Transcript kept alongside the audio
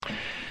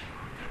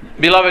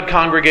Beloved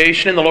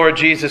congregation in the Lord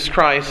Jesus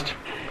Christ,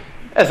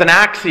 as an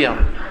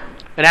axiom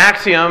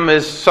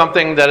is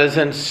something that is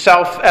in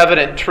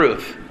self-evident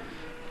truth,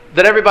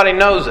 that everybody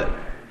knows it.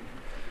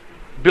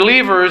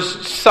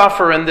 Believers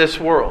suffer in this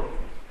world.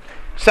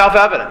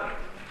 Self-evident.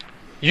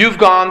 You've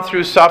gone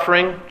through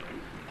suffering.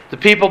 The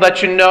people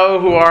that you know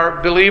who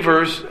are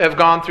believers have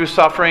gone through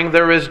suffering.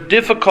 There is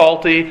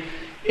difficulty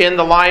in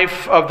the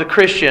life of the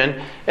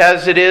Christian,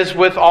 as it is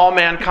with all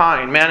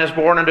mankind. Man is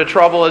born into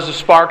trouble as the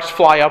sparks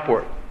fly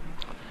upward.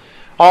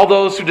 All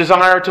those who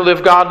desire to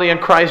live godly in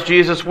Christ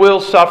Jesus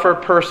will suffer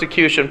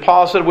persecution.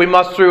 Paul said we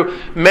must through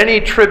many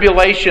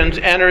tribulations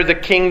enter the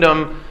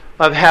kingdom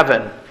of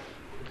heaven.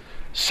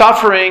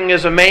 Suffering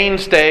is a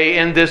mainstay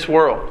in this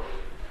world.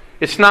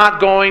 It's not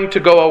going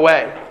to go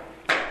away.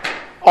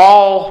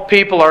 All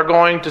people are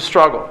going to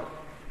struggle.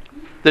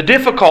 The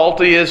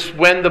difficulty is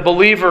when the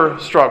believer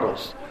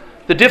struggles.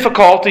 The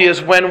difficulty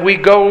is when we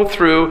go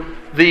through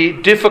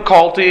the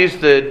difficulties,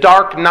 the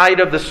dark night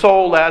of the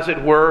soul, as it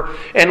were,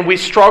 and we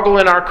struggle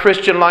in our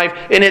Christian life,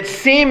 and it's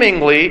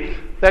seemingly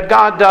that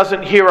God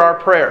doesn't hear our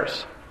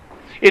prayers.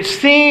 It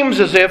seems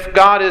as if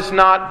God is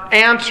not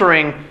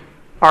answering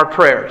our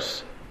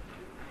prayers.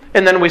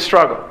 And then we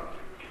struggle.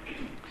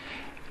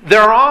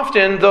 There are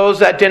often those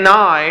that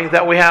deny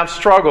that we have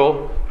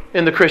struggle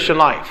in the Christian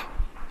life.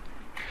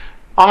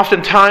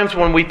 Oftentimes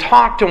when we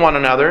talk to one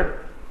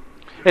another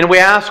and we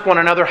ask one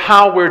another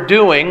how we're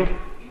doing,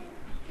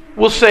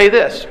 we'll say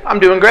this: I'm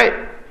doing great.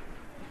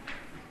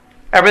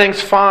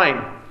 Everything's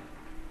fine.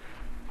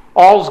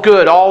 All's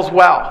good. All's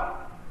well.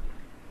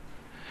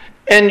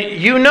 And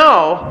you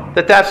know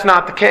that that's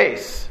not the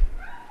case.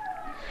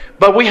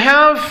 But we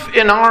have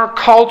in our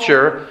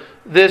culture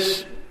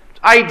this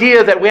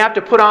idea that we have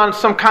to put on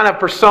some kind of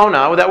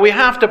persona, that we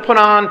have to put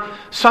on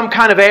some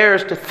kind of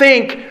airs to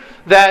think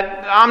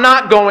that I'm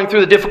not going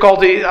through the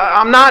difficulty,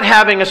 I'm not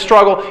having a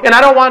struggle, and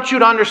I don't want you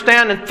to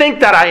understand and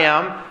think that I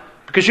am,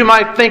 because you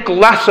might think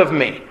less of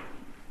me.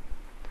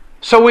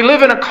 So we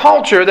live in a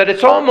culture that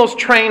it's almost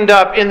trained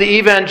up in the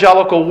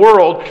evangelical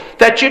world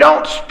that you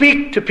don't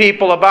speak to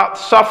people about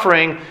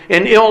suffering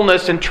and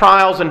illness and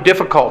trials and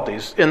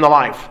difficulties in the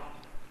life.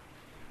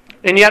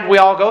 And yet we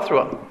all go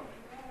through them.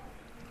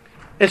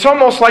 It's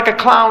almost like a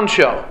clown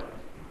show.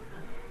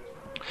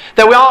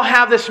 That we all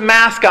have this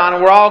mask on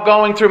and we're all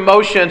going through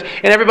motions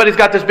and everybody's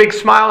got this big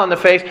smile on the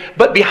face,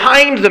 but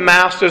behind the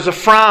mask there's a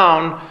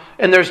frown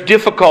and there's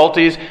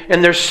difficulties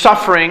and there's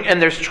suffering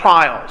and there's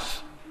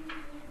trials.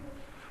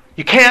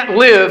 You can't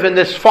live in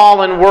this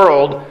fallen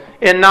world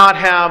and not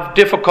have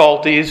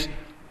difficulties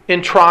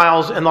and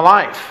trials in the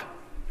life.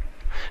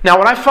 Now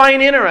what I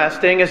find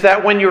interesting is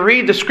that when you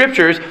read the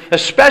Scriptures,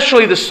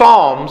 especially the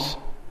Psalms,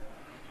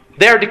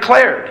 they're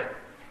declared.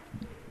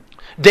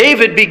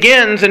 David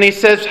begins and he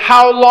says,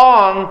 "How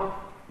long,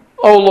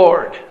 O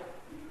Lord?"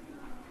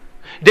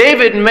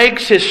 David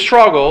makes his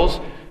struggles,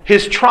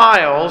 his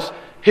trials,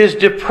 his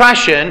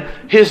depression,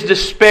 his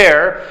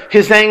despair,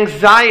 his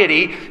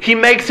anxiety, he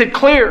makes it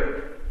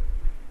clear.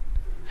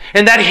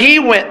 And that he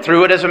went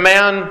through it as a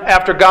man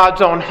after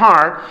God's own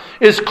heart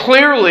is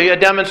clearly a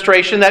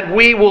demonstration that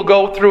we will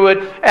go through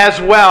it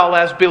as well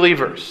as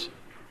believers.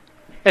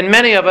 And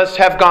many of us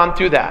have gone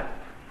through that.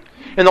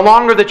 And the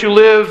longer that you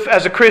live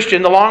as a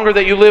Christian, the longer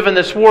that you live in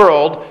this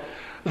world,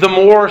 the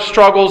more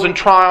struggles and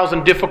trials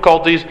and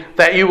difficulties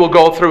that you will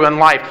go through in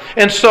life.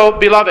 And so,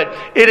 beloved,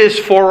 it is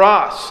for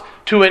us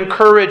to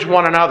encourage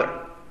one another.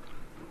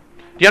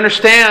 Do you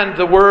understand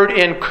the word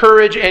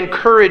encourage?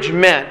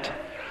 Encouragement.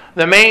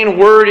 The main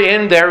word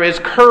in there is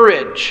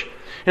courage.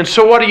 And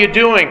so what are you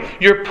doing?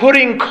 You're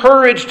putting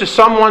courage to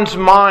someone's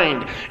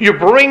mind. You're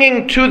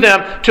bringing to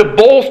them to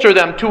bolster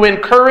them, to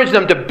encourage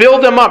them, to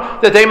build them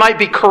up, that they might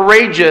be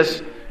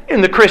courageous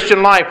in the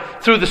Christian life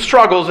through the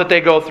struggles that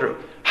they go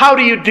through. How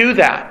do you do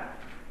that?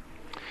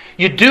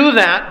 You do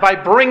that by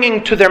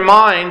bringing to their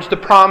minds the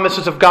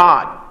promises of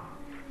God.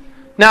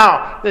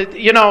 Now,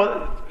 you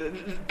know,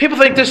 people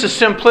think this is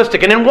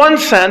simplistic, and in one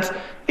sense,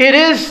 it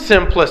is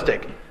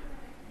simplistic.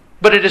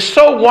 But it is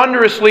so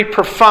wondrously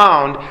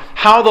profound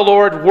how the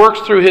Lord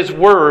works through His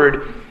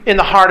Word in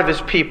the heart of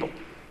His people.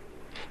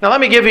 Now let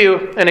me give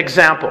you an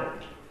example.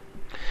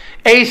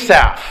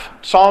 Asaph,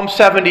 Psalm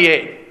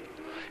 78.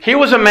 He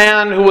was a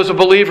man who was a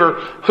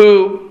believer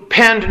who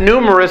penned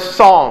numerous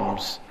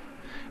psalms.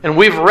 And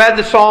we've read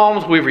the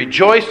Psalms, we've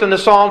rejoiced in the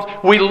Psalms,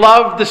 we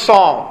love the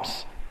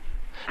Psalms.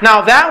 Now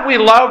that we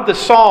love the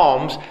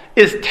Psalms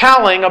is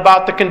telling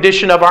about the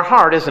condition of our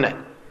heart, isn't it?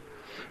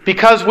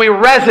 Because we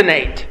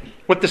resonate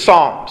with the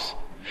Psalms.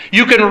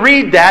 You can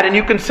read that and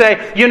you can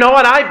say, you know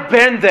what, I've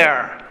been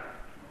there.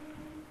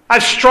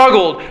 I've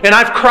struggled and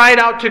I've cried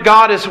out to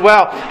God as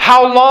well.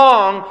 How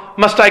long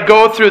must I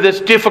go through this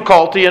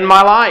difficulty in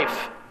my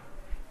life?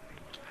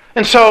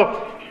 And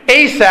so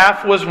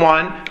Asaph was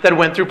one that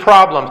went through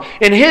problems.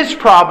 And his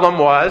problem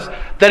was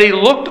that he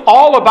looked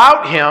all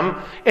about him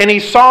and he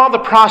saw the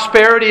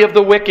prosperity of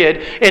the wicked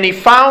and he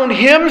found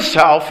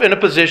himself in a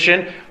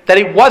position that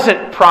he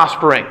wasn't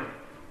prospering.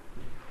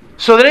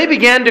 So that he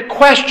began to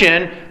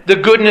question the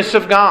goodness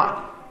of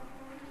God.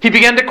 He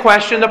began to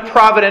question the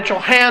providential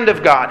hand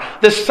of God,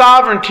 the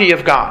sovereignty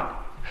of God,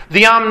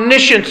 the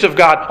omniscience of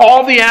God.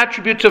 All the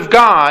attributes of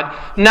God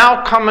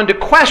now come into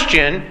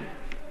question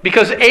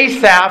because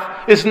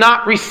Asaph is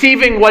not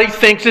receiving what he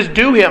thinks is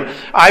due him.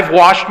 I've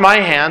washed my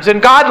hands in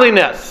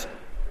godliness.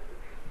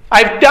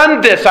 I've done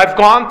this. I've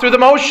gone through the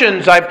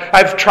motions.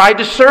 I've tried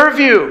to serve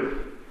you.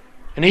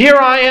 And here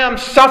I am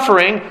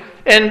suffering,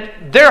 and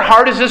their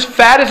heart is as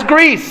fat as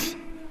grease.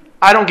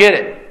 I don't get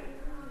it.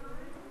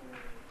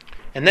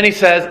 And then he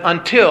says,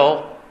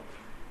 until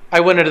I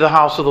went into the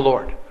house of the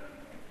Lord.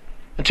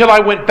 Until I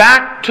went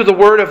back to the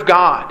Word of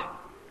God.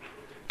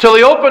 Till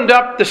he opened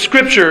up the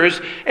Scriptures,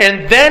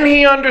 and then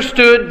he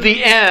understood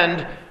the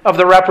end of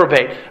the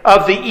reprobate,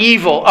 of the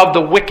evil, of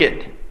the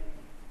wicked.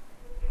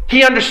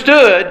 He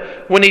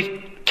understood when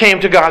he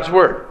came to God's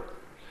Word.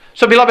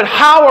 So, beloved,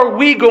 how are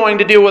we going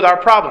to deal with our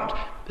problems?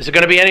 Is it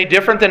going to be any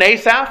different than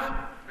Asaph?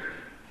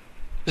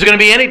 Is it going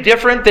to be any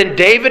different than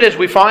David, as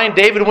we find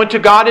David went to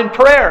God in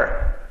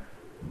prayer?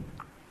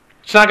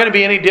 It's not going to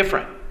be any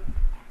different.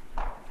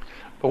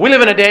 But we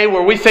live in a day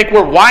where we think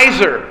we're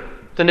wiser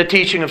than the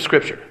teaching of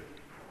Scripture.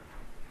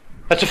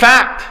 That's a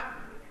fact.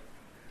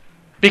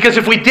 Because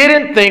if we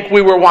didn't think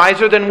we were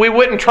wiser, then we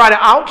wouldn't try to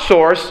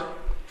outsource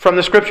from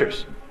the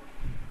Scriptures.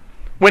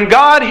 When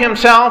God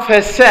Himself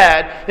has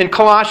said in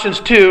Colossians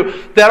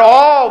 2 that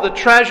all the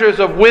treasures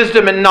of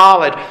wisdom and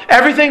knowledge,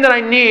 everything that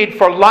I need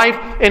for life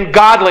and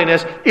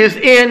godliness is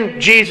in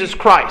Jesus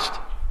Christ.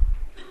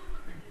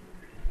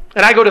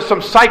 And I go to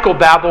some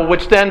psychobabble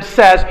which then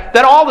says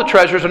that all the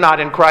treasures are not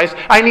in Christ.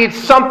 I need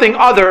something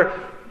other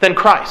than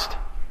Christ.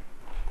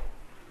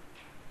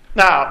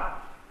 Now,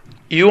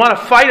 you want to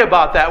fight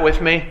about that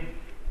with me?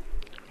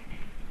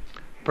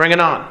 Bring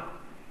it on.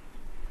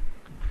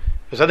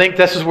 Because I think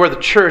this is where the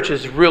church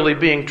is really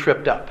being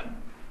tripped up.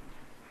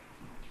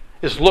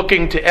 Is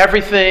looking to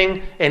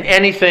everything and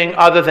anything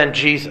other than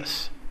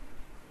Jesus.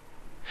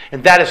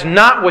 And that is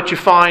not what you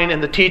find in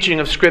the teaching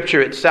of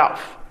Scripture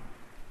itself.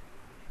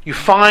 You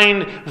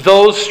find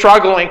those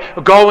struggling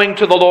going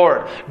to the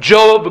Lord.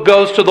 Job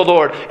goes to the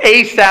Lord.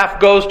 Asaph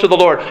goes to the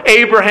Lord.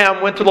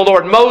 Abraham went to the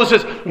Lord.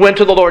 Moses went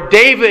to the Lord.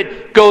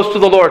 David goes to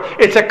the Lord.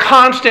 It's a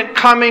constant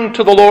coming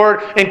to the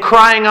Lord and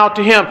crying out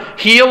to Him.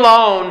 He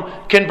alone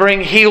can bring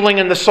healing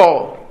in the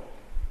soul.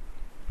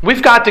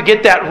 We've got to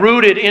get that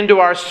rooted into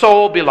our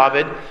soul,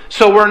 beloved,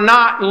 so we're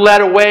not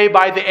led away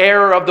by the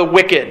error of the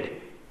wicked.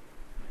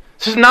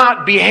 This is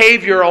not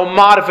behavioral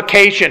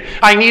modification.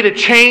 I need a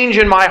change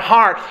in my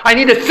heart. I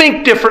need to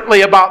think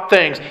differently about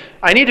things.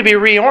 I need to be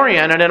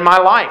reoriented in my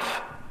life.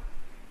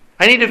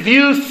 I need to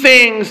view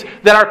things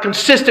that are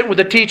consistent with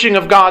the teaching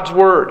of God's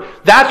Word.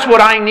 That's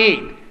what I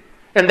need.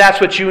 And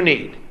that's what you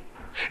need.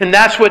 And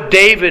that's what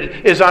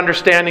David is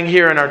understanding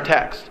here in our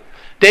text.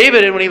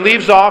 David, when he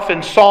leaves off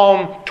in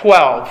Psalm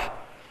 12,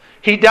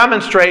 he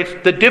demonstrates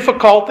the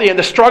difficulty and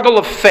the struggle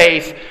of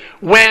faith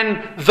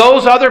when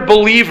those other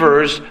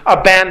believers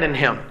abandon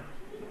him.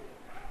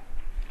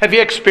 Have you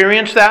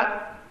experienced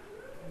that?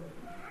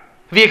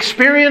 Have you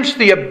experienced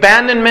the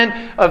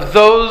abandonment of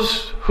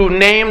those who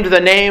named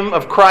the name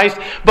of Christ,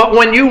 but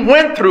when you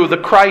went through the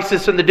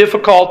crisis and the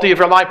difficulty of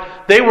your life,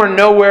 they were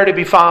nowhere to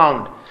be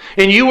found,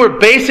 and you were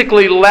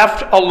basically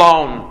left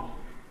alone?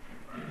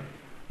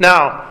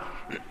 Now,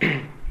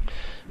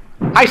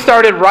 I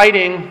started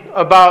writing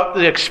about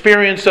the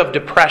experience of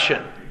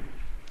depression.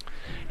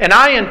 And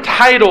I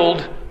entitled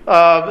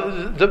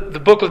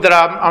the booklet that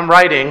I'm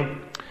writing,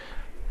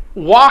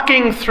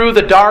 Walking Through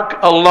the Dark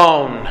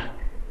Alone,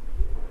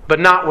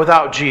 but Not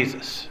Without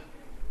Jesus.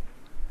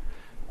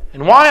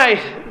 And why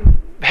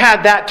I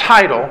had that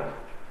title,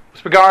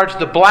 with regards to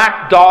the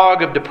black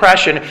dog of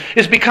depression,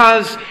 is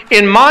because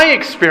in my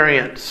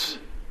experience,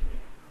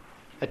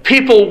 that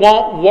people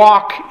won't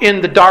walk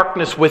in the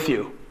darkness with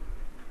you.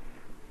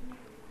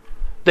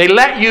 They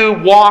let you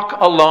walk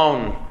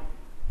alone.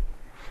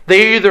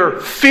 They're either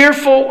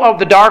fearful of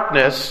the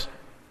darkness,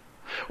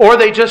 or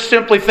they just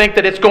simply think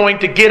that it's going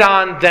to get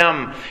on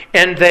them,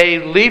 and they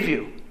leave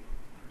you.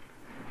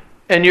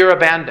 And you're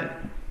abandoned.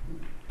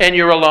 And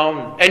you're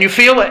alone. And you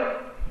feel it.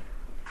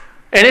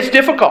 And it's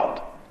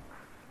difficult.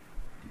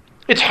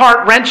 It's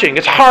heart-wrenching.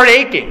 It's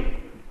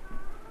heart-aching.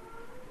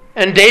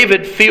 And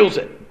David feels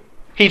it.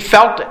 He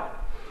felt it.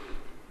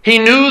 He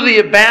knew the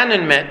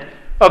abandonment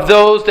of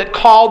those that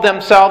called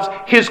themselves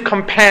his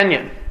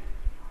companion.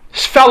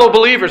 His fellow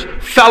believers,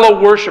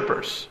 fellow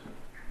worshipers.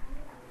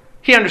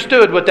 He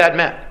understood what that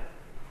meant.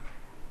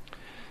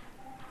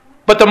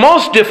 But the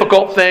most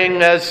difficult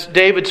thing, as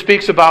David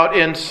speaks about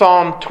in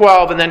Psalm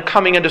 12 and then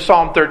coming into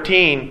Psalm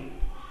 13,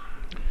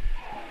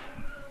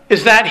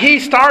 is that he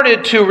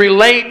started to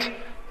relate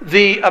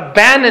the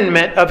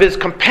abandonment of his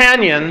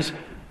companions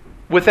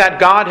with that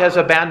God has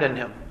abandoned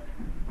him.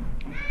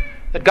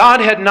 That God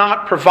had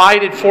not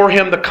provided for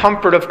him the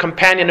comfort of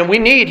companion. And we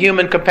need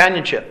human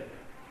companionship.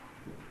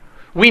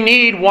 We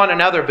need one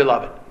another,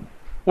 beloved.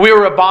 We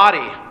are a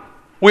body.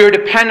 We are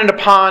dependent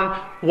upon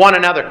one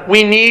another.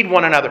 We need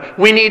one another.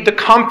 We need the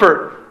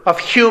comfort of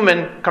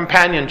human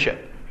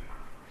companionship.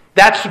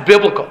 That's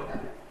biblical.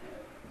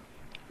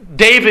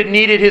 David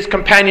needed his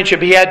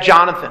companionship. He had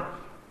Jonathan.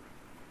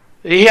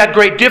 He had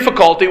great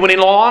difficulty when he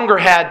no longer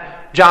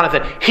had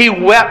Jonathan. He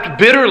wept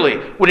bitterly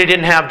when he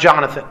didn't have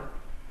Jonathan.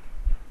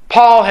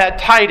 Paul had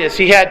Titus.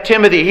 He had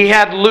Timothy. He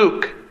had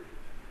Luke.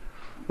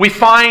 We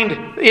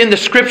find in the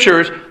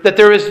Scriptures that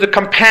there is the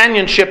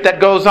companionship that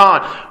goes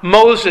on.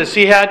 Moses,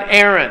 he had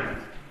Aaron.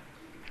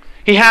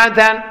 He had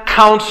that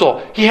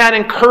counsel. He had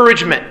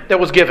encouragement that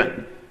was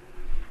given.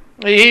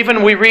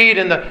 Even we read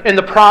in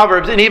the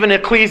Proverbs and even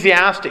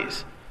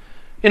Ecclesiastes,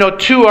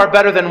 two are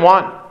better than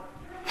one.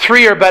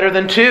 Three are better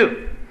than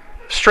two.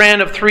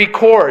 Strand of three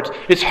cords.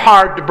 It's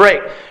hard to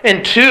break.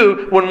 And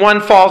two, when one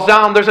falls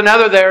down, there's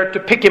another there to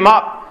pick him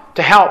up,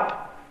 to help.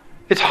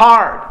 It's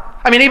hard.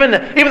 Even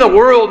the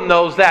world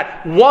knows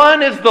that.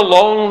 One is the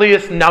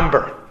loneliest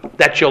number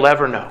that you'll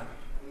ever know.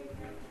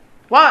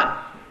 One.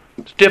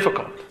 It's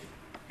difficult.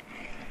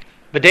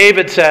 But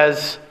David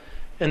says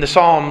in the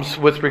Psalms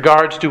with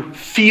regards to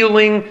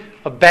feeling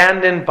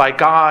abandoned by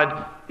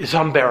God is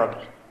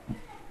unbearable.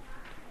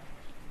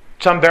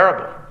 It's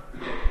unbearable.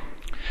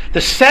 The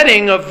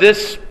setting of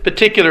this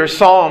particular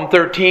Psalm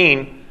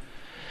 13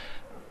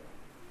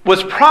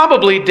 was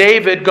probably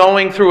David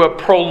going through a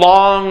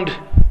prolonged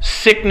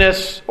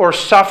sickness or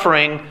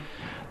suffering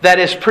that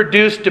has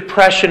produced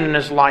depression in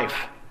his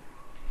life.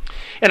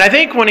 And I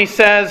think when he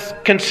says,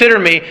 consider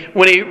me,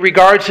 when he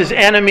regards his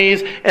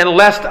enemies and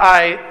lest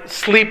I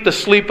sleep the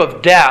sleep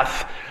of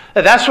death,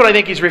 that's what I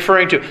think he's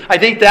referring to. I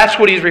think that's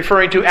what he's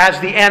referring to as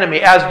the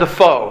enemy, as the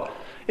foe,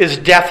 is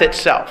death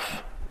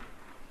itself.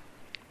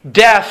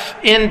 Death,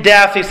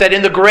 he said,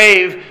 in the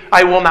grave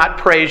I will not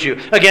praise you.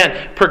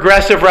 Again,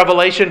 progressive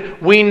revelation,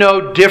 we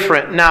know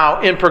different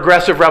now in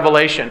progressive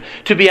revelation.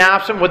 To be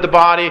absent with the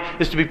body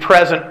is to be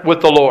present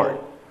with the Lord.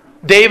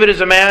 David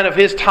is a man of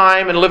his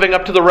time and living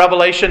up to the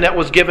revelation that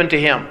was given to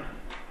him.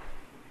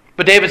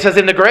 But David says,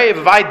 in the grave,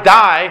 if I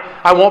die,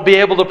 I won't be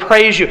able to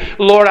praise you.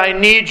 Lord, I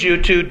need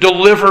you to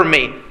deliver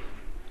me,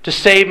 to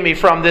save me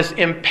from this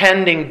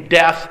impending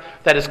death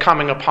that is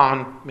coming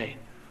upon me.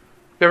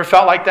 You ever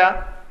felt like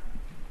that?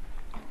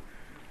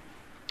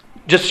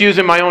 Just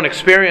using my own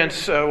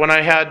experience, when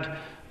I had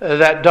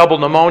that double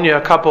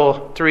pneumonia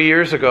 3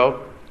 years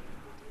ago,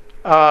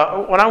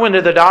 when I went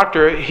to the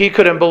doctor, he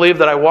couldn't believe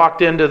that I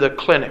walked into the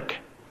clinic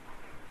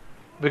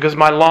because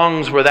my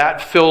lungs were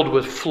that filled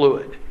with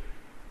fluid.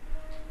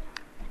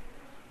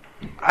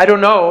 I don't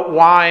know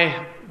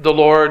why the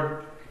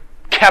Lord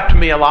kept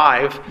me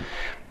alive.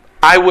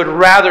 I would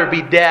rather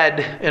be dead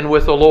and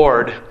with the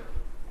Lord,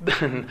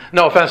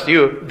 no offense to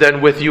you,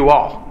 than with you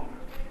all.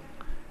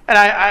 And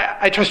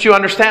I trust you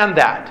understand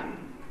that.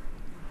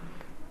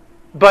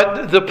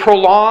 But the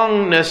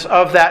prolongedness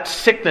of that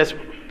sickness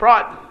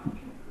brought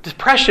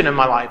depression in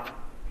my life.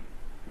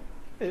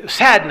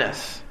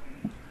 Sadness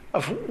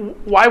of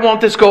why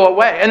won't this go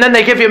away? And then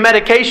they give you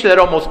medication that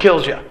almost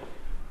kills you.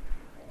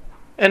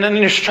 And then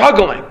you're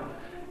struggling.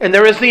 And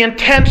there is the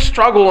intense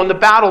struggle and the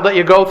battle that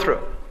you go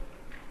through.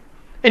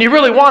 And you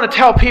really want to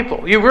tell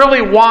people. You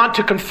really want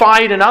to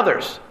confide in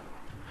others.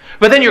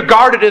 But then you're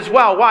guarded as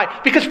well.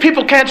 Why? Because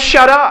people can't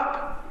shut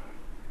up.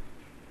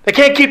 They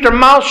can't keep their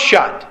mouths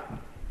shut.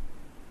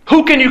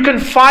 Who can you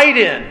confide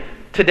in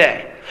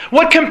today?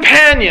 What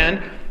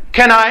companion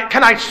can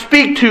I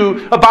speak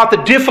to about the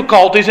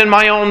difficulties in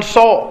my own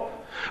soul?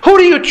 Who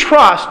do you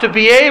trust to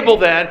be able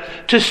then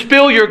to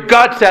spill your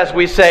guts, as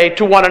we say,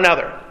 to one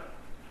another?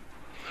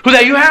 Who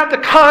that you have the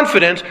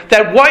confidence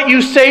that what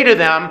you say to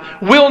them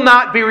will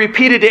not be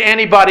repeated to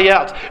anybody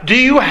else. Do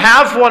you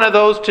have one of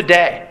those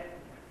today?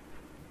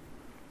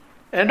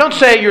 And don't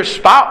say your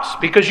spouse,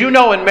 because you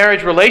know in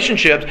marriage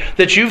relationships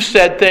that you've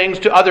said things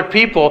to other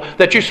people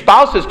that your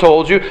spouse has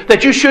told you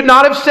that you should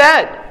not have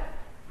said.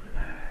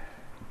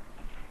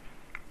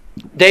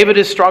 David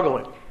is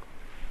struggling.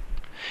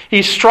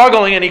 He's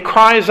struggling and he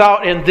cries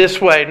out in this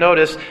way.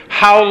 Notice,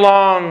 how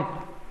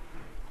long,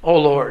 O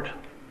Lord?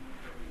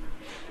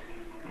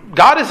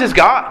 God is his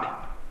God.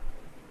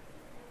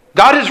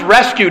 God has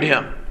rescued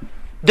him.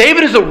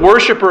 David is a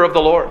worshiper of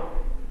the Lord.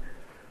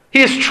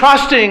 He is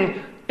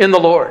trusting in the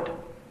Lord.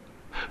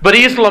 But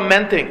he is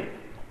lamenting.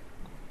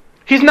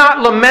 He's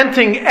not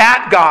lamenting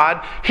at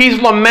God.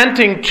 He's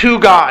lamenting to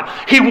God.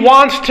 He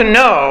wants to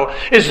know,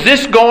 is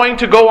this going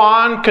to go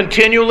on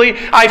continually?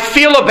 I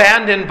feel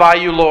abandoned by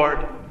you,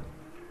 Lord.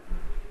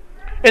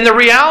 And the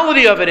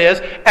reality of it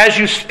is, as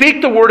you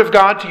speak the word of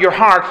God to your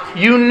heart,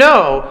 you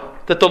know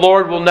that the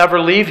Lord will never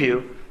leave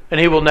you and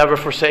he will never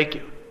forsake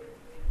you.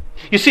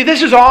 You see,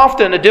 this is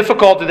often a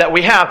difficulty that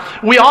we have.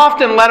 We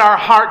often let our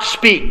heart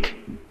speak.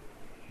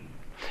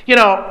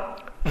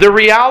 The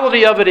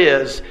reality of it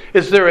is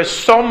there is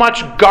so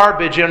much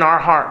garbage in our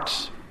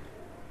hearts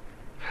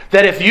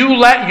that if you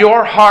let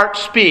your heart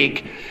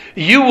speak,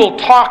 you will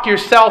talk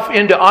yourself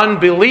into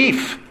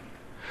unbelief.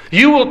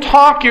 You will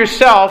talk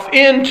yourself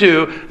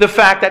into the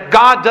fact that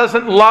God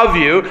doesn't love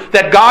you,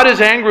 that God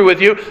is angry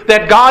with you,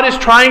 that God is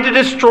trying to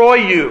destroy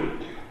you.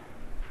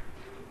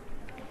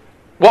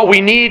 What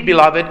we need,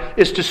 beloved,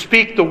 is to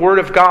speak the word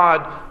of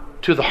God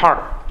to the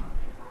heart.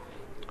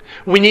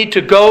 We need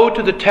to go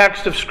to the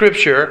text of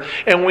Scripture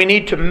and we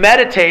need to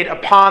meditate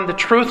upon the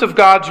truth of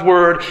God's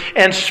Word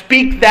and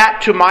speak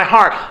that to my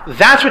heart.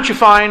 That's what you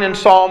find in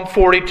Psalm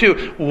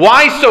 42.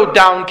 Why so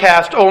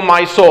downcast, O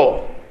my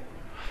soul?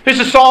 Here's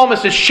the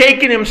psalmist is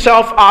shaking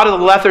himself out of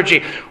the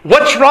lethargy.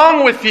 What's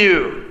wrong with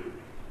you?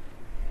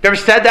 You ever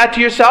said that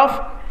to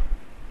yourself?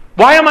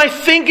 Why am I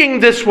thinking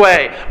this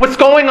way? What's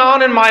going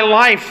on in my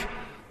life?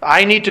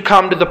 I need to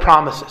come to the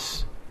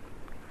promises.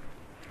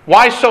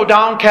 Why so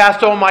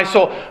downcast, O my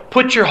soul?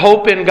 Put your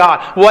hope in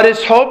God. What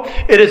is hope?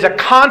 It is a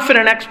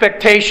confident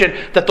expectation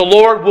that the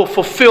Lord will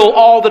fulfill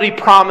all that He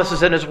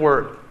promises in His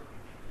Word.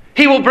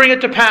 He will bring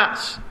it to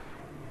pass.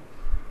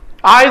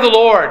 I, the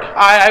Lord,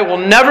 I will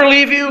never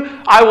leave you.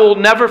 I will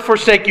never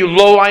forsake you.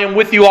 Lo, I am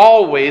with you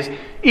always,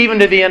 even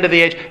to the end of the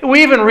age.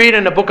 We even read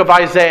in the book of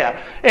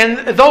Isaiah.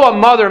 And though a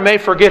mother may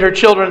forget her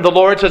children, the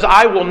Lord says,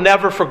 I will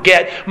never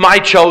forget my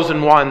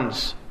chosen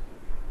ones.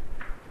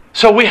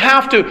 So we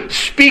have to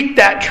speak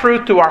that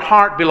truth to our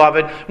heart,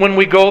 beloved, when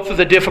we go through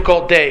the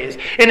difficult days.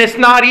 And it's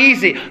not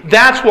easy.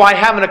 That's why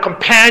having a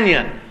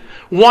companion,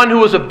 one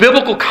who is a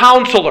biblical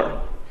counselor,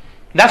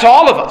 that's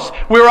all of us.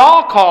 We're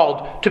all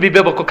called to be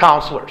biblical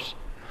counselors,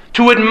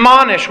 to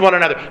admonish one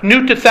another,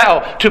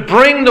 nutetheo, to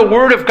bring the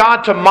Word of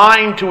God to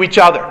mind to each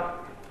other.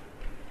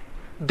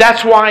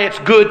 That's why it's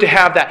good to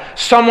have that.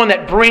 Someone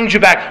that brings you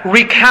back,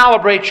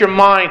 recalibrates your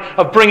mind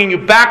of bringing you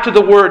back to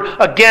the Word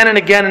again and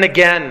again and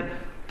again.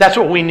 That's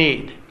what we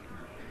need.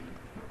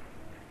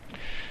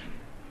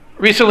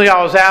 Recently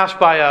I was asked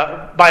by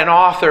an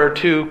author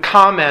to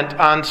comment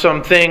on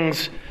some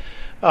things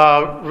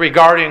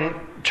regarding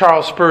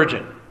Charles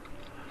Spurgeon.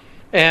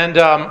 And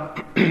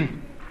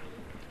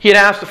he had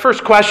asked, the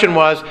first question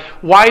was,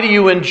 why do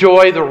you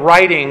enjoy the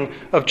writing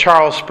of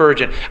Charles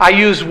Spurgeon? I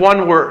use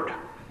one word: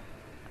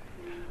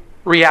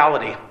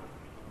 reality.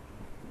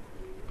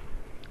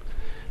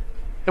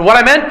 And what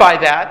I meant by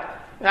that,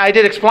 I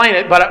did explain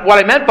it, but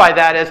what I meant by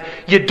that is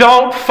you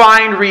don't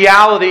find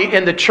reality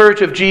in the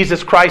Church of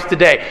Jesus Christ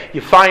today.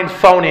 You find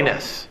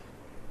phoniness.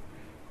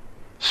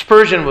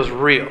 Spurgeon was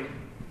real.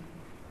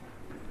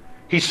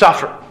 He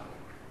suffered.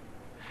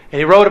 And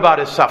he wrote about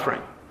his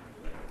suffering.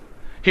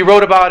 He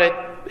wrote about it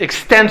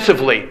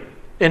extensively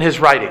in his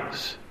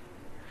writings.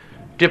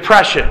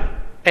 Depression,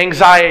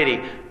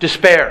 anxiety,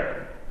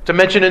 despair. To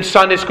mention in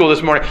Sunday school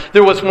this morning,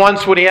 there was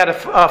once when he had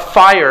a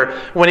fire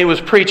when he was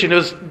preaching. There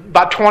was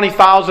about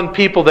 20,000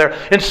 people there.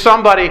 And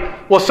somebody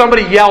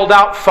yelled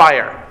out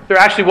fire. There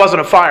actually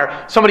wasn't a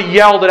fire. Somebody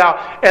yelled it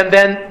out. And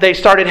then they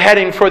started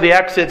heading for the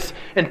exits.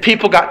 And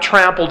people got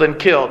trampled and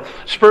killed.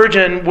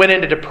 Spurgeon went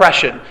into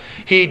depression.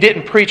 He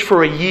didn't preach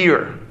for a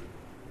year.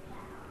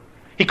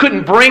 He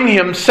couldn't bring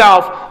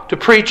himself to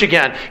preach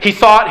again. He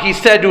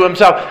said to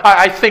himself,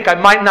 I think I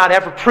might not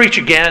ever preach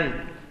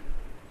again.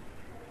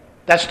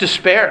 That's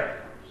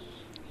despair.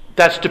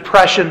 That's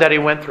depression that he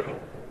went through.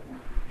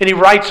 And he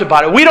writes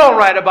about it. We don't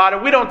write about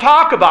it. We don't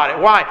talk about it.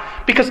 Why?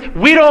 Because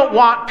we don't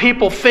want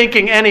people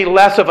thinking any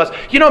less of us.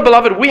 You know,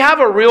 beloved, we have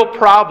a real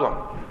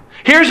problem.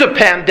 Here's a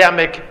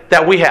pandemic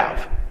that we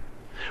have.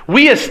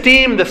 We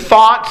esteem the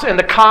thoughts and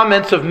the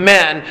comments of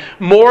men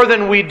more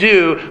than we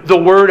do the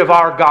Word of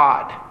our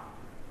God.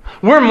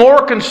 We're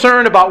more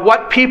concerned about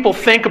what people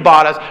think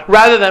about us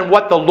rather than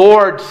what the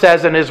Lord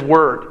says in His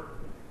Word.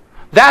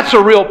 That's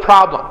a real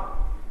problem.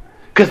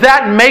 Because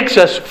that makes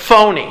us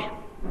phony.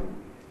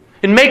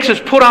 It makes us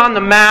put on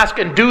the mask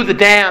and do the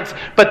dance,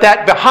 but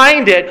that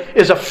behind it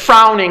is a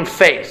frowning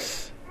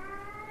face.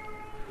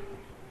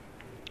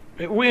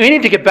 We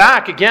need to get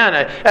back again.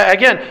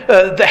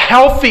 The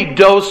healthy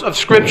dose of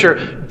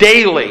Scripture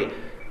daily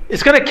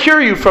is going to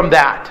cure you from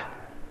that.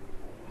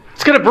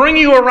 It's going to bring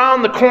you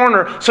around the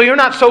corner so you're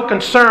not so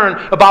concerned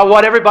about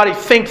what everybody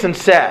thinks and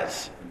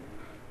says.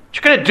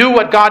 You're going to do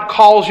what God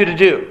calls you to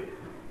do.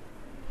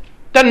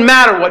 Doesn't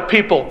matter what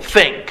people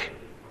think.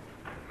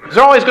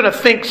 They're always going to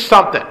think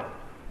something.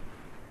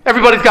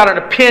 Everybody's got an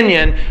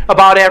opinion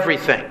about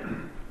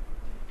everything.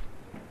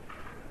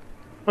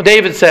 Well,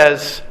 David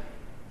says,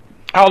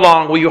 how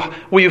long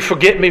will you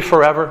forget me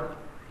forever?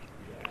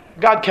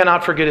 God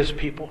cannot forget His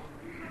people.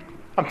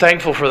 I'm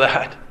thankful for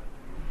that.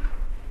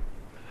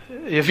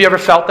 Have you ever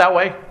felt that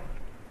way?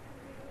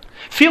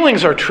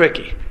 Feelings are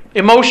tricky.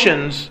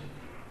 Emotions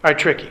are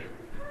tricky.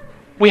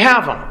 We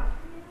have them.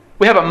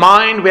 We have a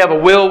mind, we have a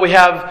will, we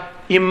have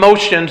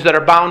emotions that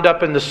are bound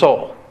up in the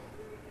soul.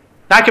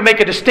 Now, I can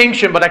make a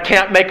distinction, but I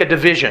can't make a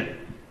division.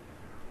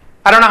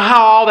 I don't know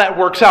how all that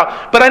works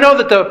out, but I know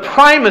that the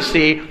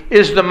primacy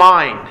is the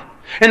mind.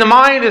 And the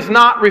mind is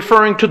not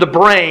referring to the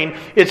brain,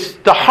 it's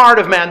the heart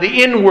of man,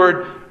 the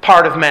inward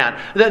part of man,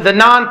 the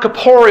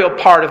non-corporeal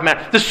part of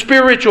man, the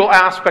spiritual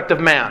aspect of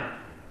man.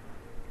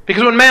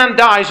 Because when man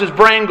dies, his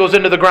brain goes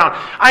into the ground.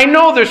 I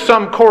know there's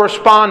some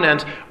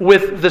correspondence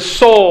with the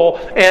soul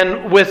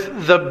and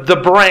with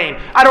the brain.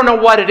 I don't know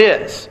what it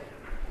is.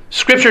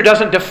 Scripture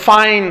doesn't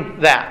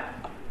define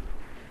that.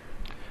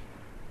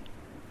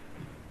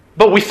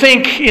 But we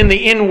think in the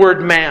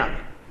inward man,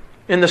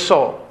 in the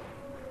soul.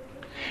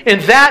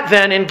 And that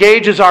then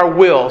engages our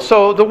will.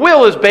 So the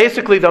will is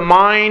basically the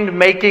mind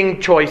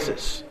making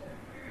choices.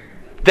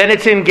 Then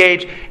it's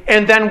engaged,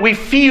 and then we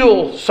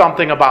feel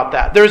something about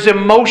that. There's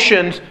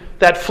emotions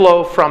that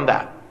flow from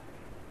that.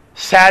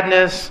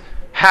 Sadness,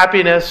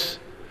 happiness.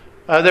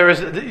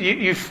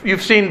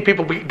 You've seen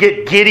people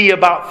get giddy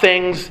about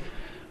things.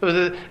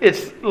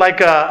 It's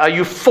like a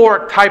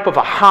euphoric type of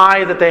a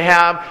high that they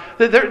have.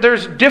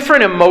 There's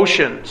different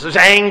emotions. There's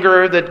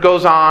anger that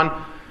goes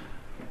on.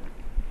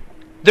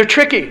 They're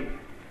tricky.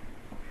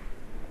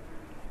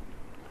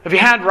 Have you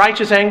had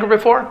righteous anger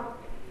before?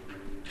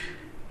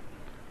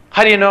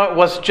 How do you know it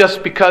was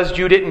just because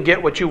you didn't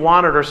get what you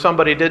wanted or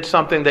somebody did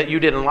something that you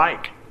didn't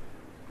like?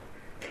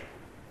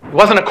 It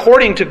wasn't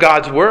according to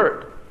God's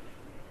word.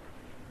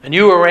 And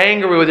you were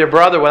angry with your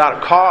brother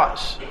without a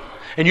cause.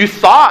 And you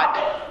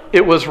thought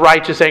it was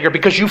righteous anger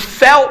because you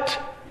felt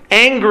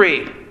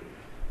angry.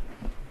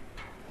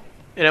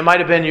 And it might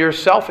have been your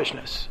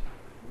selfishness.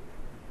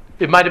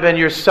 It might have been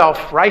your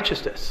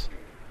self-righteousness.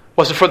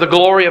 Was it for the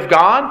glory of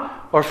God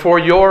or for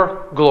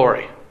your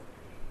glory?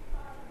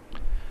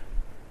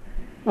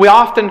 We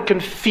often can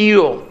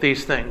feel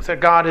these things,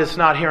 that God is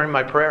not hearing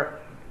my prayer.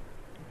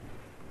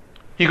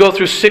 You go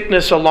through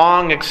sickness, a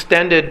long,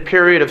 extended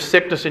period of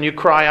sickness, and you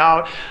cry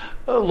out,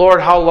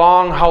 Lord, how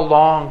long, how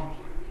long?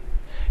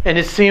 And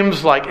it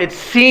seems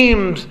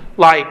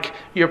like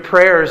your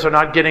prayers are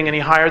not getting any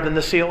higher than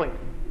the ceiling.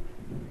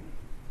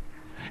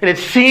 And it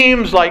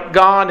seems like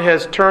God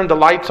has turned the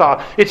lights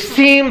off. It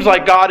seems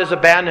like God has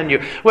abandoned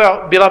you.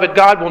 Well, beloved,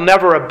 God will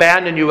never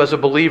abandon you as a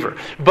believer.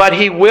 But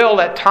He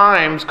will at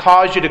times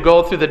cause you to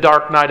go through the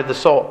dark night of the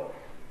soul.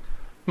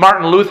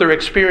 Martin Luther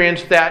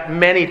experienced that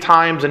many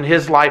times in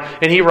his life,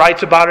 and he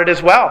writes about it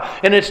as well.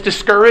 And it's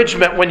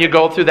discouragement when you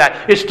go through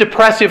that. It's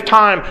depressive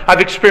time.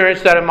 I've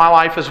experienced that in my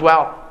life as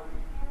well.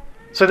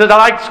 So the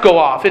lights go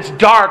off. It's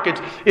dark.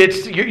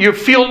 You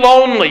feel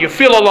lonely. You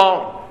feel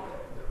alone.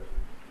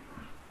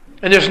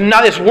 And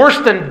it's worse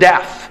than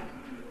death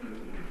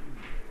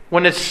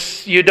when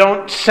you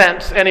don't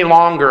sense any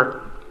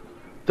longer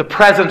the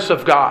presence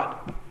of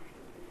God.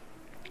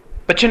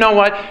 But you know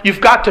what? You've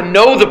got to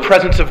know the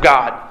presence of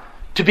God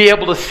to be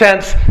able to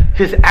sense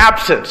His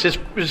absence.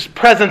 His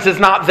presence is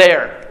not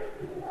there.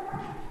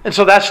 And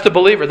so that's the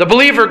believer. The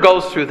believer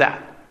goes through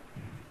that.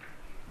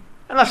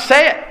 And let's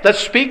say it. Let's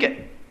speak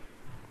it.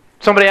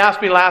 Somebody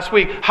asked me last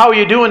week, how are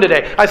you doing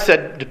today? I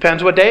said,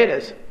 depends what day it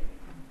is.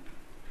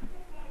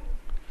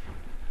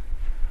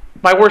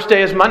 My worst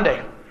day is Monday.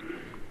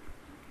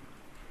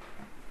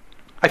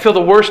 I feel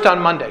the worst on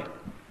Monday.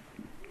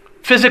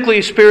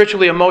 Physically,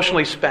 spiritually,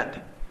 emotionally spent.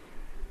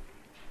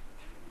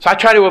 So I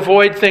try to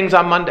avoid things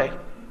on Monday.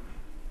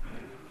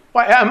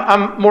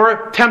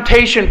 More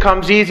temptation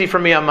comes easy for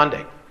me on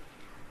Monday.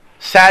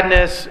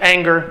 Sadness,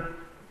 anger,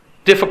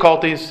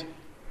 difficulties.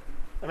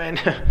 I mean,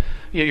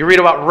 you read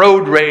about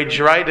road rage,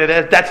 right?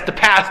 That's the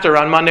pastor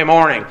on Monday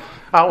morning.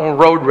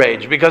 Road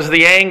rage because of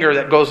the anger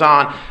that goes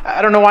on.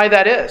 I don't know why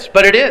that is,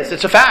 but it is.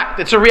 It's a fact.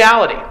 It's a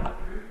reality.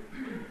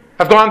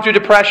 I've gone through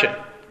depression.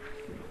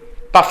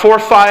 About 4 or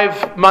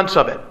 5 months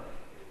of it.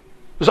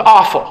 It was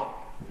awful.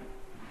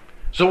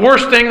 It's the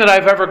worst thing that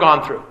I've ever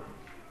gone through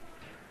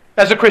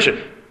as a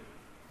Christian.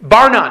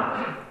 Bar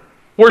none.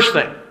 Worst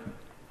thing.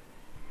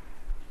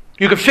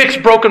 You could fix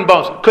broken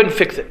bones. Couldn't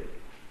fix it.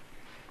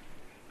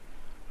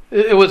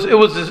 It was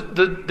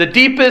the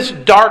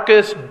deepest,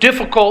 darkest,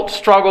 difficult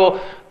struggle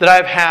that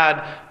I've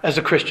had as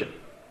a Christian.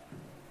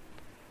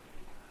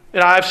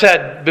 I've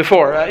said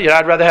before,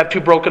 I'd rather have 2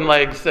 broken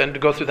legs than to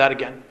go through that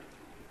again.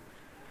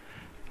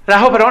 And I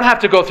hope I don't have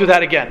to go through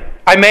that again.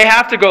 I may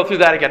have to go through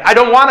that again. I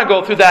don't want to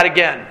go through that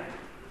again.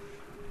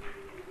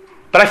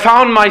 But I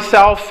found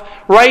myself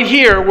right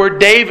here where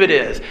David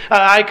is.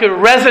 I could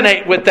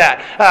resonate with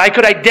that. I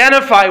could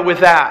identify with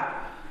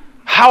that.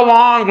 How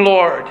long,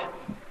 Lord?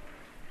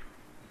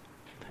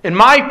 And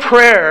my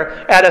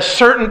prayer at a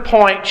certain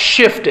point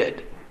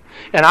shifted.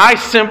 And I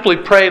simply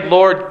prayed,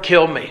 Lord,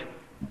 kill me.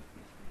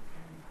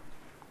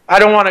 I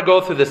don't want to go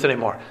through this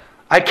anymore.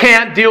 I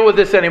can't deal with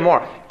this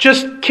anymore.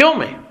 Just kill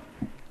me.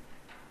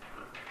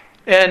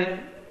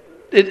 And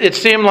it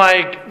seemed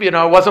like, it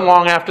wasn't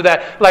long after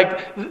that,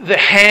 like the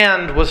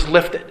hand was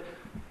lifted.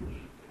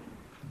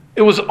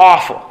 It was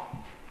awful.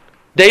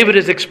 David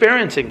is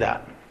experiencing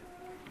that.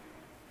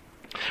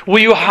 Will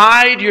you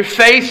hide your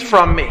face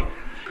from me?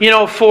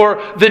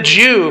 For the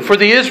Jew, for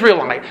the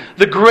Israelite,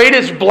 the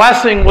greatest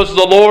blessing was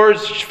the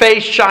Lord's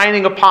face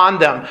shining upon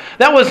them.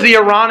 That was the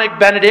Aaronic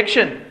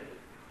benediction.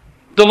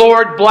 The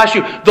Lord bless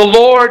you. The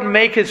Lord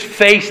make His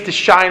face to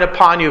shine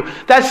upon you.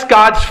 That's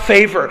God's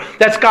favor.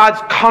 That's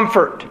God's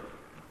comfort.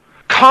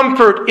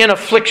 Comfort in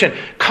affliction.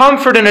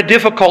 Comfort in a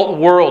difficult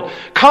world.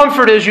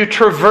 Comfort as you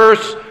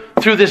traverse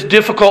through this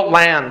difficult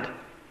land.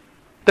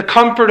 The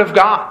comfort of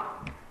God.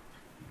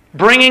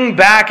 Bringing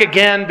back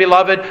again,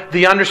 beloved,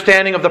 the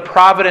understanding of the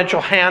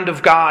providential hand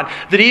of God.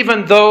 That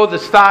even though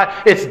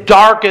it's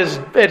dark as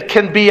it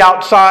can be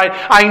outside,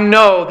 I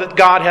know that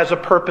God has a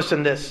purpose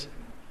in this.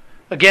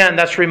 Again,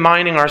 that's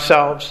reminding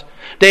ourselves.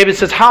 David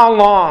says, how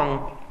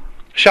long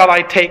shall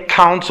I take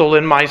counsel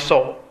in my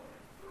soul.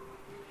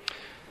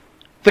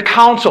 The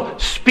counsel,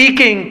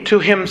 speaking to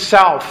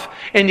himself,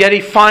 and yet he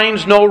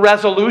finds no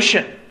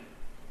resolution.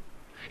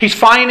 He's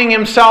finding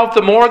himself,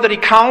 the more that he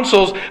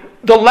counsels,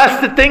 the less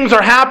that things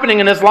are happening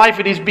in his life,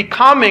 and he's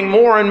becoming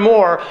more and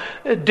more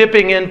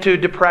dipping into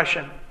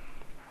depression.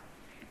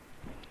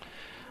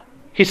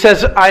 He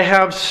says, I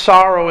have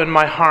sorrow in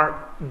my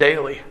heart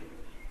daily.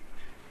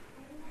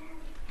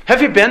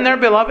 Have you been there,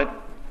 beloved?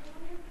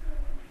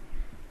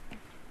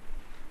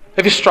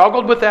 Have you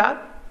struggled with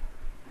that?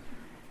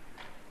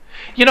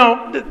 You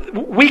know,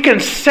 we can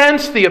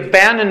sense the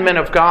abandonment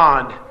of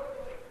God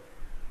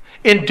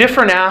in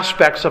different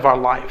aspects of our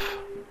life.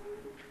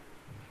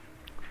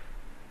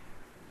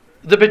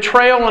 The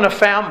betrayal in a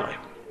family.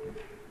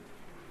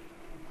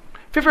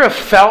 Have you ever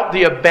felt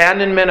the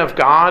abandonment of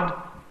God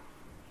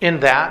in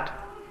that?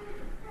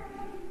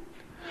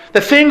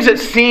 The things that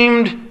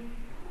seemed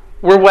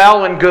were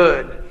well and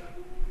good,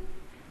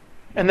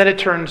 and then it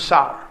turned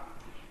sour.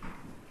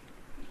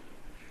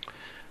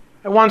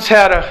 I once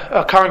had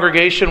a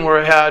congregation where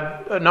I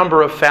had a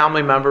number of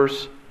family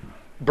members,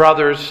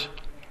 brothers,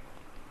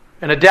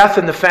 and a death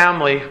in the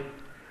family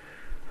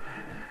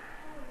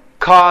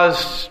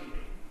caused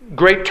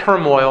great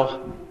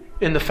turmoil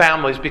in the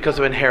families because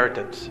of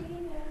inheritance.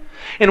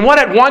 And what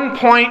at one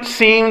point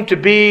seemed to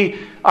be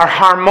a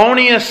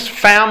harmonious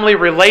family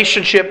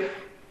relationship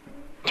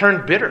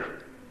turned bitter.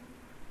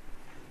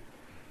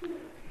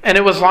 And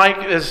it was like,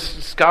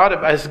 has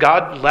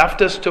God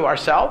left us to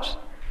ourselves?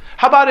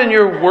 How about in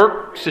your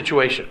work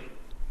situation?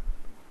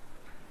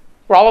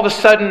 Where all of a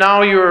sudden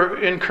now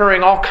you're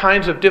incurring all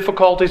kinds of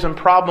difficulties and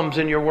problems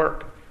in your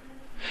work.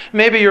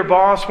 Maybe your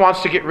boss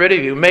wants to get rid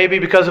of you. Maybe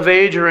because of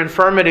age or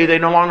infirmity they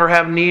no longer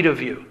have need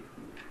of you.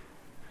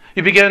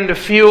 You begin to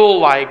feel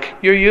like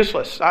you're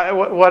useless.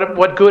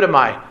 What good am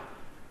I?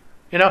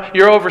 You know,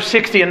 you're over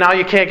 60 and now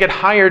you can't get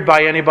hired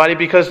by anybody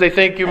because they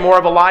think you're more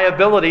of a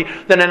liability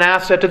than an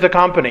asset to the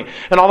company.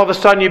 And all of a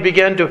sudden you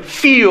begin to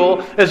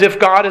feel as if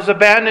God has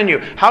abandoned you.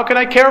 How can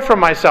I care for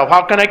myself?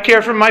 How can I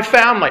care for my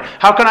family?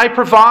 How can I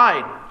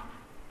provide?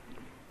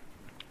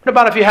 What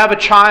about if you have a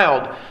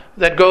child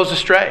that goes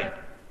astray?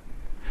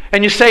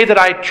 And you say that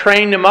I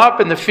trained him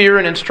up in the fear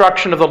and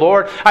instruction of the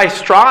Lord. I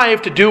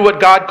strive to do what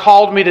God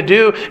called me to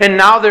do. And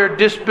now they're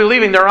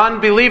disbelieving. They're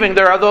unbelieving.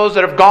 There are those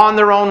that have gone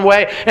their own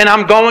way. And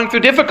I'm going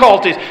through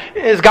difficulties.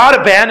 Has God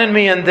abandoned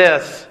me in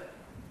this?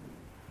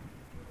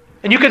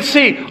 And you can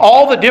see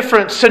all the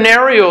different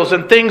scenarios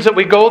and things that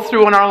we go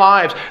through in our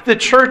lives. The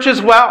church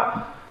as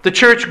well. The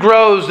church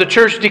grows, the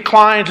church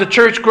declines, the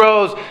church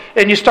grows,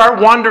 and you start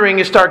wondering,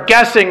 you start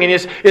guessing, and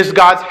is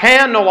God's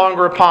hand no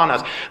longer upon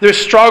us? There's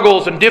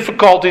struggles and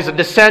difficulties and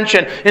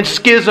dissension and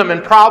schism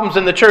and problems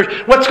in the church.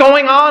 What's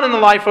going on in the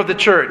life of the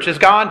church? Has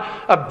God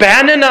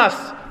abandoned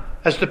us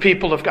as the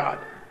people of God?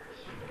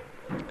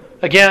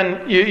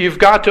 Again, you've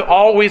got to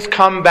always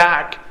come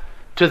back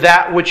to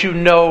that which you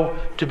know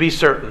to be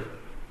certain.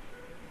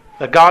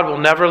 That God will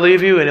never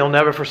leave you and He'll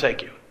never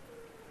forsake you.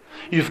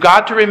 You've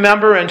got to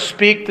remember and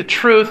speak the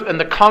truth and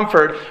the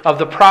comfort of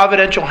the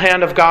providential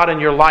hand of God in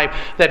your life.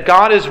 That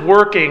God is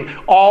working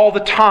all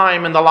the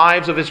time in the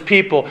lives of His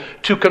people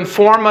to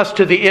conform us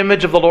to the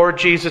image of the Lord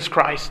Jesus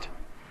Christ.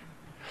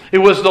 It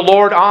was the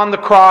Lord on the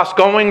cross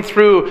going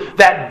through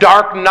that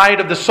dark night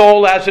of the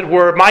soul, as it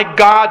were. My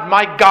God,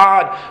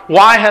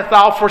 why hast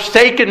thou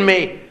forsaken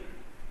me?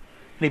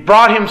 And He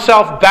brought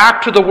Himself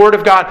back to the Word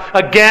of God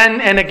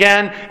again and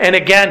again and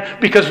again,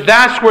 because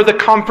that's where the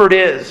comfort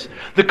is.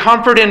 The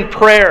comfort in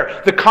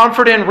prayer, the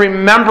comfort in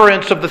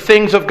remembrance of the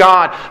things of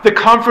God, the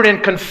comfort in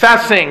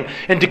confessing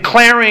and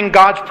declaring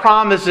God's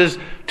promises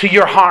to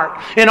your heart.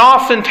 And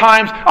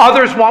oftentimes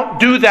others won't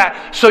do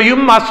that, so you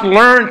must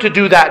learn to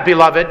do that,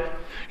 beloved.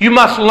 You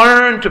must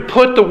learn to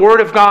put the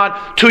Word of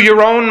God to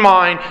your own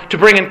mind, to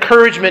bring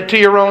encouragement to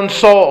your own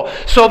soul,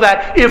 so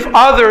that if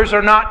others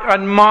are not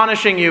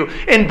admonishing you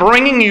and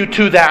bringing you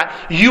to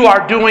that, you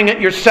are doing it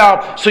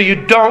yourself, so you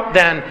don't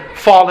then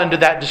fall into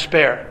that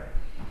despair.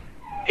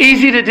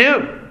 Easy to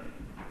do.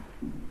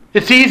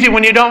 It's easy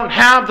when you don't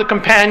have the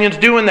companions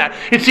doing that.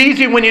 It's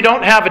easy when you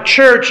don't have a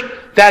church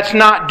that's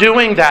not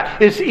doing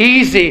that. It's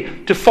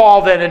easy to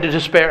fall then into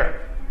despair.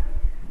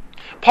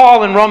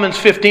 Paul in Romans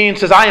 15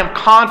 says, I am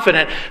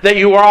confident that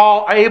you are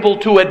all able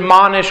to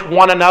admonish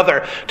one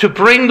another, to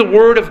bring the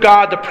Word of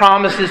God, the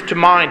promises to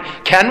mind.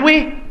 Can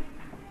we?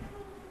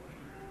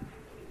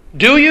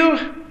 Do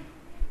you?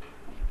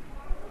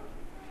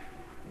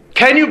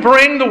 Can you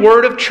bring the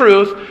word of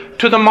truth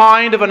to the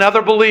mind of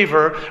another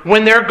believer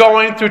when they're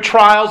going through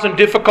trials and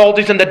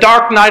difficulties in the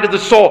dark night of the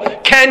soul?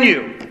 Can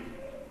you?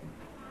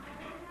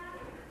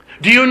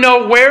 Do you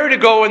know where to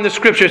go in the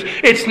Scriptures?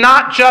 It's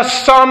not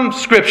just some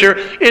Scripture,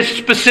 it's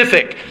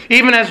specific.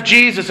 Even as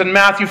Jesus in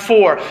Matthew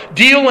 4,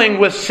 dealing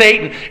with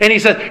Satan, and He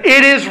says,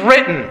 it is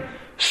written,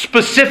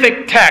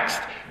 specific text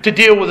to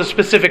deal with a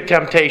specific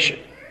temptation.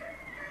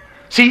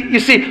 You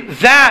see,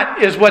 that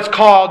is what's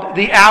called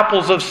the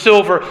apples of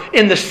silver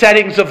in the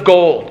settings of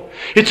gold.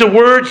 It's a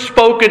word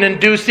spoken in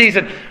due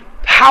season.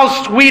 How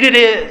sweet it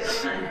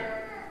is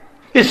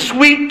is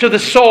sweet to the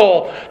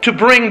soul to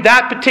bring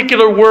that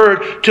particular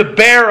word to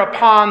bear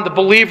upon the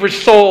believer's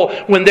soul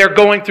when they're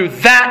going through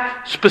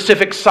that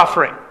specific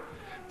suffering.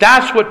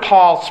 That's what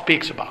Paul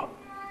speaks about.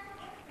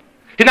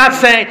 He's not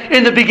saying,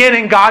 in the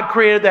beginning, God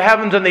created the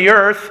heavens and the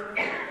earth.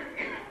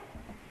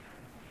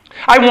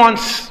 I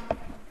once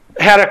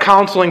had a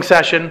counseling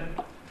session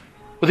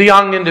with a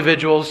young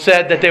individual who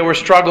said that they were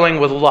struggling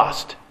with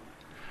lust,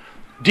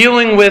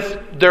 dealing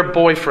with their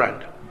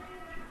boyfriend.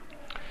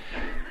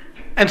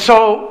 And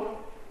so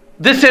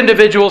this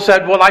individual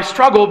said, well, I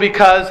struggle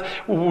because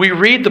we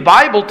read the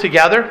Bible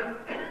together.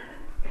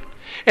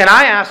 And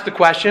I asked the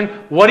question,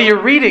 what are you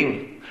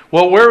reading?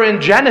 Well, we're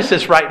in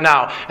Genesis right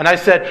now. And I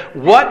said,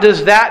 what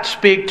does that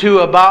speak to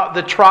about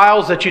the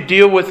trials that you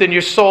deal with in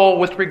your soul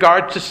with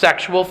regard to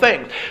sexual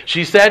things?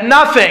 She said,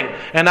 nothing.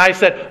 And I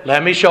said,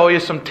 let me show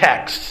you some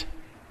texts.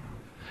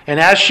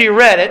 And as she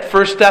read it,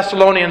 1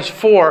 Thessalonians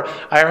 4,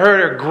 I heard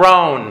her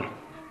groan.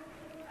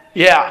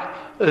 Yeah,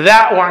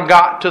 that one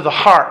got to the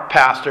heart,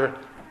 Pastor.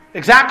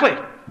 Exactly.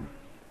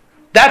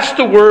 That's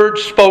the word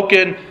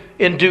spoken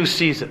in due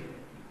season.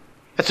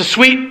 That's a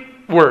sweet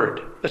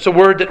word. That's a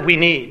word that we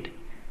need.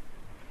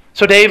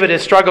 So David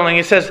is struggling.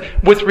 He says,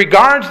 with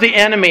regards to the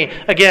enemy,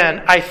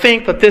 again, I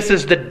think that this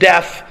is the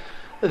death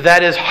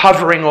that is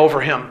hovering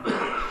over him.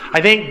 I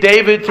think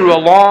David, through a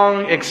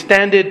long,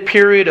 extended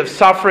period of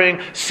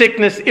suffering,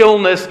 sickness,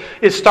 illness,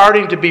 is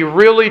starting to be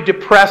really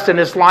depressed in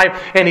his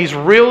life, and he's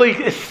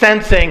really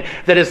sensing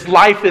that his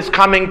life is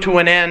coming to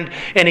an end,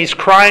 and he's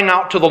crying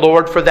out to the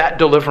Lord for that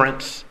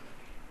deliverance.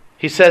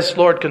 He says,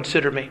 Lord,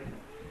 consider me.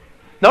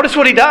 Notice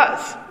what he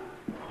does.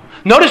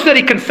 Notice that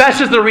he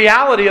confesses the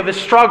reality of his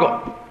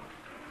struggle.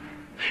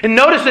 And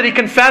notice that he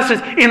confesses,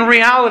 in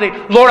reality,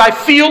 Lord, I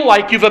feel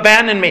like you've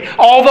abandoned me.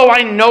 Although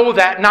I know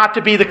that not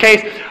to be the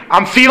case,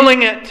 I'm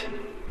feeling it.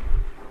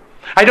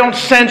 I don't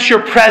sense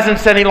your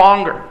presence any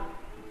longer.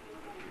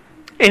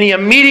 And he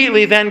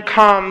immediately then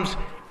comes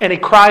and he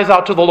cries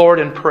out to the Lord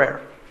in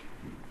prayer.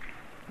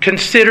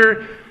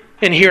 Consider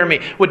and hear me.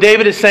 What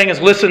David is saying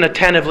is, listen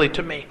attentively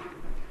to me.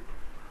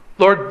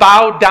 Lord,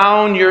 bow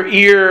down your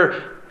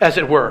ear, as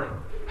it were.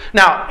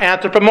 Now,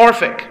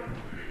 anthropomorphic.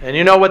 And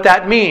you know what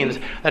that means.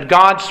 That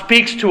God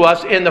speaks to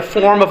us in the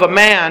form of a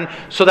man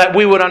so that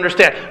we would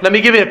understand. Let me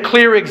give you a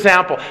clear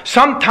example.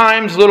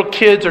 Sometimes little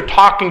kids are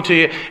talking to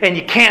you and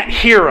you can't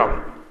hear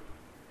them.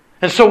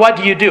 And so what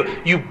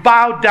do? You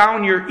bow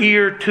down your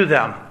ear to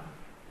them.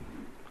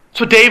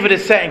 So David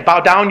is saying, bow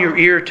down your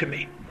ear to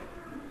me.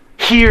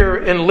 Hear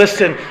and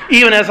listen,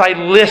 even as I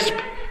lisp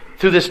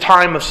through this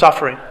time of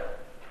suffering.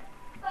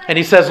 And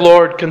he says,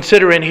 Lord,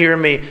 consider and hear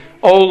me.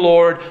 O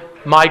Lord,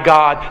 my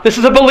God. This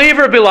is a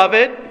believer,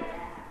 beloved.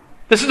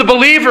 This is a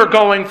believer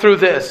going through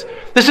this.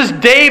 This is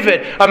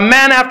David, a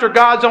man after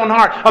God's own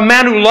heart. A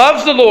man who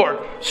loves the Lord,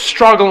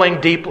 struggling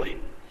deeply.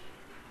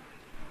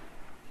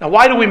 Now,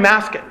 why do we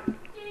mask it?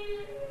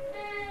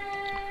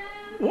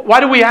 Why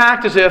do we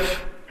act as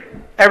if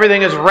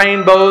everything is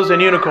rainbows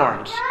and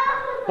unicorns?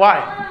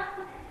 Why?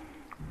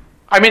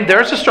 I mean,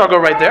 there's a struggle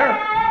right there.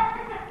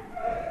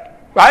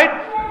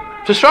 Right?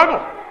 It's a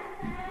struggle.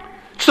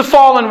 It's the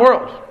fallen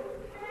world.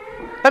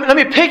 Let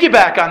me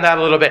piggyback on that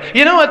a little bit.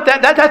 You know what?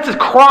 That's a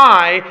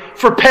cry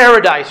for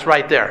paradise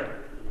right there.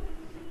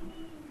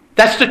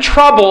 That's the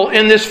trouble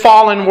in this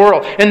fallen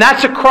world. And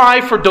that's a cry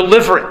for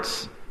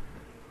deliverance.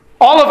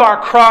 All of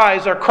our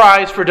cries are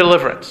cries for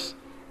deliverance.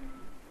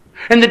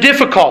 And the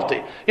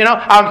difficulty. You know,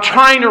 I'm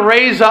trying to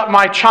raise up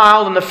my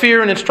child in the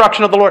fear and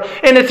instruction of the Lord.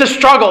 And it's a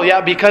struggle, yeah,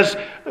 because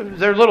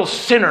they're little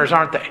sinners,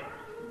 aren't they?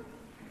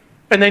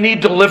 And they need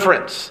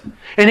deliverance.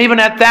 And even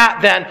at that,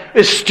 then,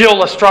 is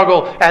still a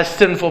struggle as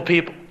sinful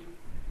people.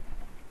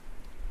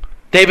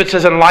 David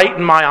says,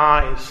 enlighten my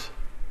eyes.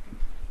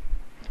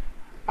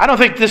 I don't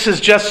think this is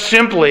just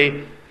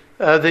simply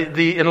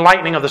the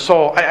enlightening of the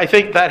soul. I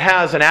think that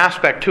has an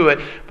aspect to it.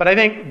 But I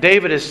think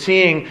David is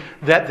seeing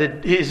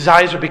that his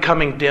eyes are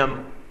becoming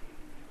dim.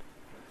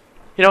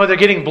 You know, they're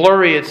getting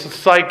blurry.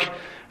 It's like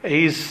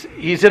he's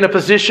in a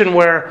position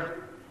where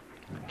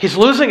he's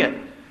losing it.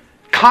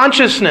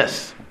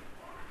 Consciousness.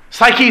 It's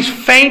like he's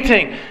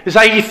fainting. It's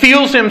like he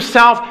feels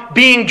himself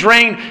being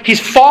drained. He's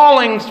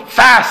falling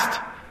fast.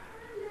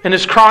 And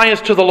his cry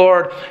is to the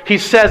Lord. He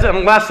says,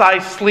 unless I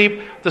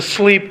sleep the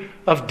sleep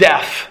of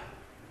death.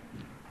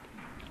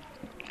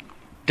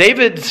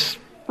 David's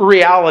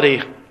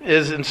reality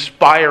is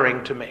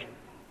inspiring to me.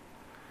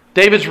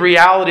 David's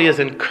reality is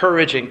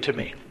encouraging to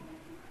me.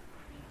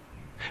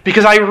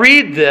 Because I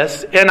read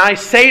this and I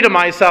say to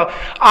myself,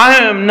 I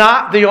am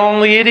not the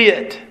only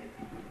idiot.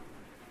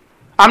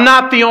 I'm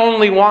not the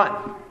only one.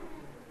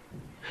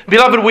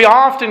 Beloved, we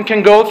often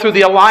can go through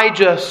the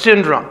Elijah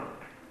syndrome.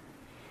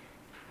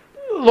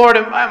 Lord,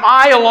 am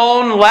I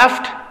alone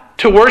left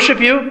to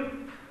worship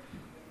you?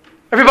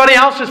 Everybody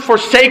else has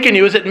forsaken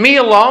you. Is it me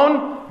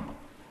alone?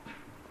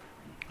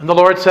 And the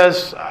Lord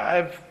says, I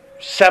have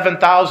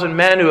 7,000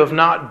 men who have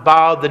not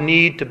bowed the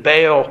knee to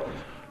Baal.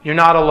 You're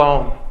not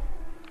alone.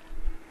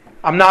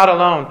 I'm not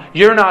alone.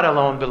 You're not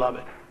alone,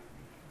 beloved.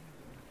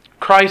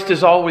 Christ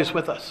is always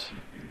with us.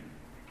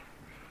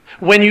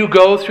 when you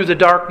go through the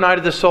dark night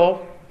of the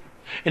soul?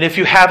 And if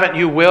you haven't,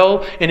 you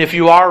will. And if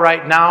you are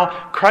right now,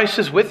 Christ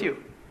is with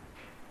you.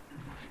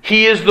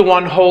 He is the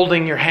one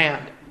holding your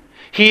hand.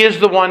 He is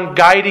the one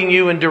guiding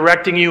you and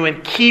directing you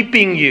and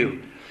keeping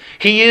you.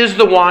 He is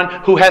the one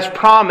who has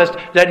promised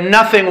that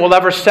nothing will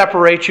ever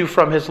separate you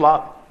from His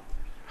love.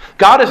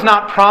 God has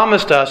not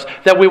promised us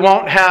that we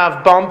won't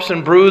have bumps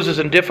and bruises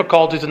and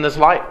difficulties in this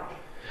life.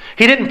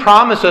 He didn't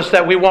promise us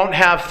that we won't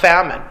have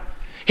famine.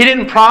 He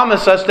didn't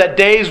promise us that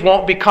days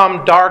won't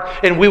become dark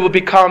and we will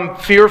become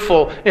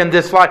fearful in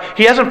this life.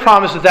 He hasn't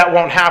promised that that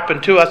won't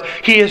happen to us.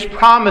 He has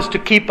promised to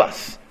keep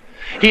us.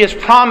 He has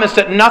promised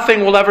that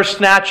nothing will ever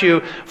snatch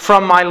you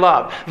from my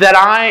love. That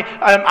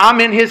I'm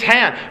in His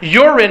hand.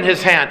 You're in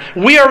His hand.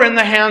 We are in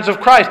the hands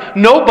of Christ.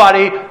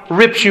 Nobody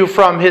rips you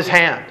from His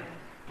hand.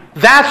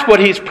 That's what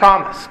He's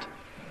promised.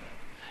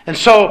 And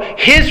so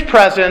His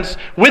presence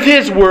with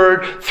His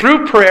Word,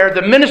 through prayer,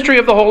 the ministry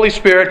of the Holy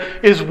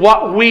Spirit, is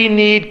what we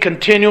need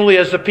continually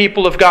as the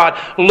people of God,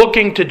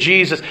 looking to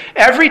Jesus.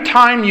 Every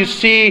time you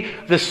see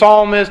the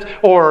psalmist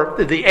or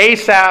the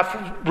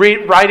Asaph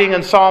writing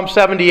in Psalm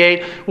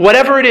 78,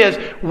 whatever it is,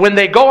 when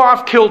they go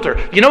off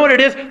kilter, you know what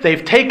it is?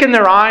 They've taken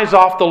their eyes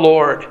off the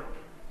Lord.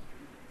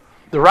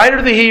 The writer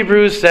of the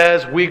Hebrews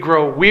says, we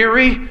grow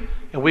weary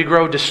and we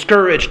grow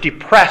discouraged,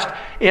 depressed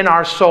in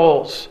our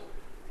souls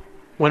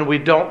when we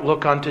don't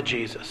look unto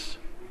Jesus.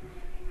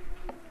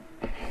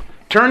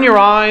 Turn your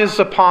eyes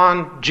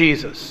upon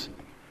Jesus.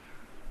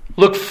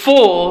 Look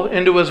full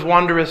into His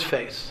wondrous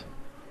face.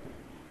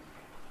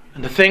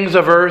 And the things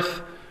of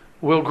earth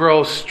will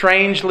grow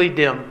strangely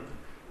dim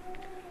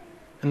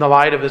in the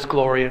light of His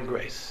glory and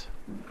grace.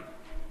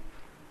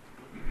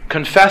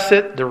 Confess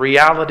it, the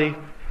reality.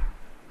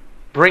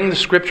 Bring the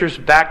Scriptures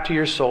back to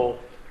your soul.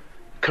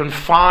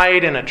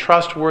 Confide in a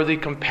trustworthy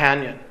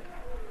companion.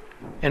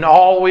 And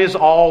always,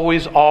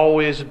 always,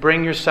 always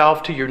bring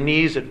yourself to your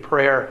knees in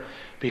prayer,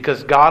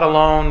 because God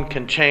alone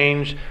can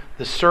change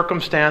the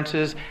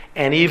circumstances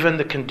and even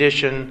the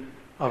condition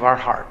of our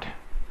heart.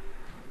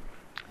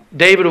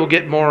 David will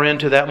get more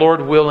into that.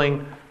 Lord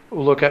willing,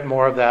 we'll look at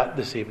more of that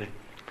this evening.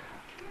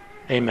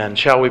 Amen.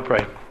 Shall we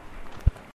pray?